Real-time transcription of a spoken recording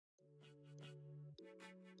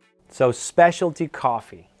So specialty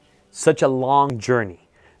coffee, such a long journey.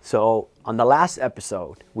 So on the last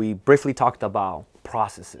episode, we briefly talked about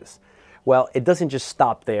processes. Well, it doesn't just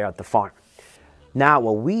stop there at the farm. Now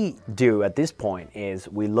what we do at this point is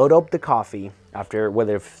we load up the coffee after,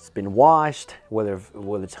 whether it's been washed, whether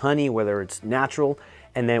it's honey, whether it's natural,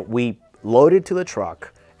 and then we load it to the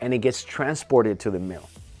truck and it gets transported to the mill.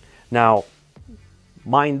 Now,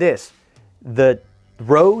 mind this, the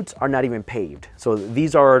roads are not even paved. So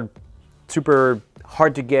these are super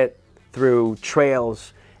hard to get through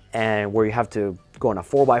trails and where you have to go on a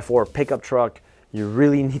 4x4 pickup truck. You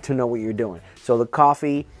really need to know what you're doing. So the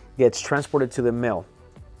coffee gets transported to the mill.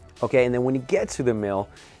 Okay, and then when it gets to the mill,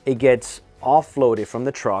 it gets offloaded from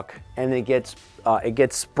the truck and it gets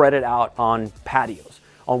spreaded out on patios,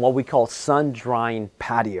 on what we call sun drying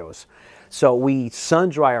patios. So we sun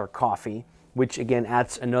dry our coffee, which again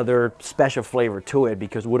adds another special flavor to it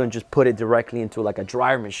because we don't just put it directly into like a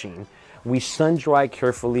dryer machine. We sun dry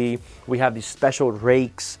carefully. We have these special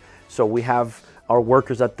rakes. So we have our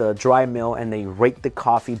workers at the dry mill and they rake the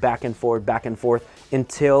coffee back and forth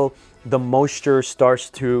until the moisture starts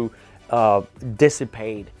to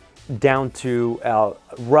dissipate down to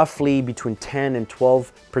roughly between 10 and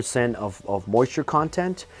 12% of moisture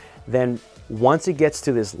content. Then once it gets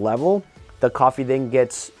to this level, the coffee then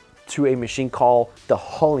gets to a machine called the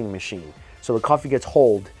hulling machine. So the coffee gets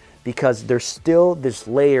hulled because there's still this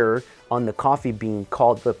layer on the coffee bean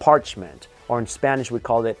called the parchment, or in Spanish we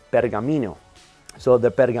call it pergamino. So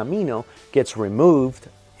the pergamino gets removed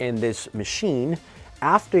in this machine.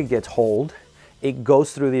 After it gets hulled, it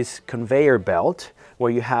goes through this conveyor belt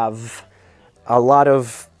where you have a lot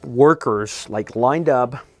of workers like lined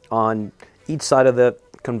up on each side of the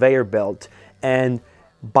conveyor belt, and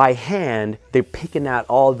by hand they're picking out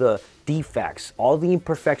all the defects, all the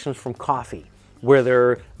imperfections from coffee,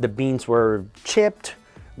 whether the beans were chipped,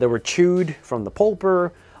 they were chewed from the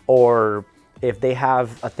pulper, or if they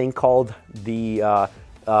have a thing called the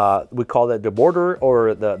we call it the border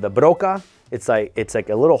or the broca. It's like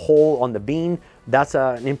a little hole on the bean. That's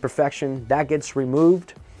an imperfection that gets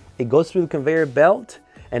removed. It goes through the conveyor belt,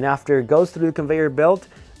 and after it goes through the conveyor belt,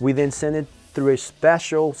 we then send it through a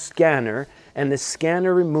special scanner, and the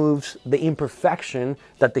scanner removes the imperfection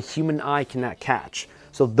that the human eye cannot catch.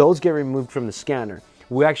 So those get removed from the scanner.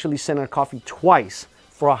 We actually send our coffee twice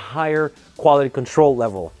for a higher quality control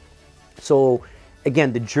level. So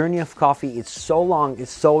again, the journey of coffee is so long,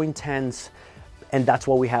 it's so intense, and that's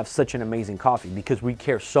why we have such an amazing coffee, because we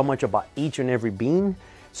care so much about each and every bean.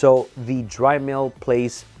 So the dry mill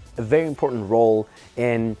plays a very important role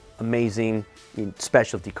in amazing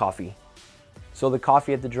specialty coffee. So the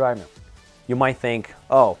coffee at the dry mill. You might think,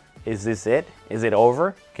 oh, is this it? Is it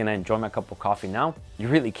over? Can I enjoy my cup of coffee now? You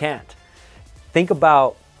really can't. Think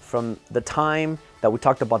about from the time that we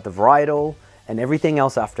talked about the varietal and everything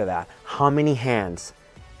else after that, how many hands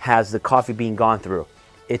has the coffee bean gone through?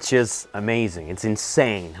 It's just amazing. It's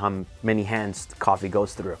insane how many hands the coffee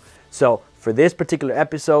goes through. So for this particular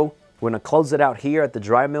episode, we're gonna close it out here at the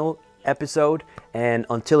dry mill episode. And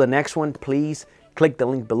until the next one, please click the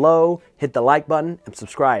link below, hit the like button and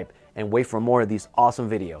subscribe, and wait for more of these awesome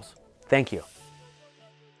videos. Thank you.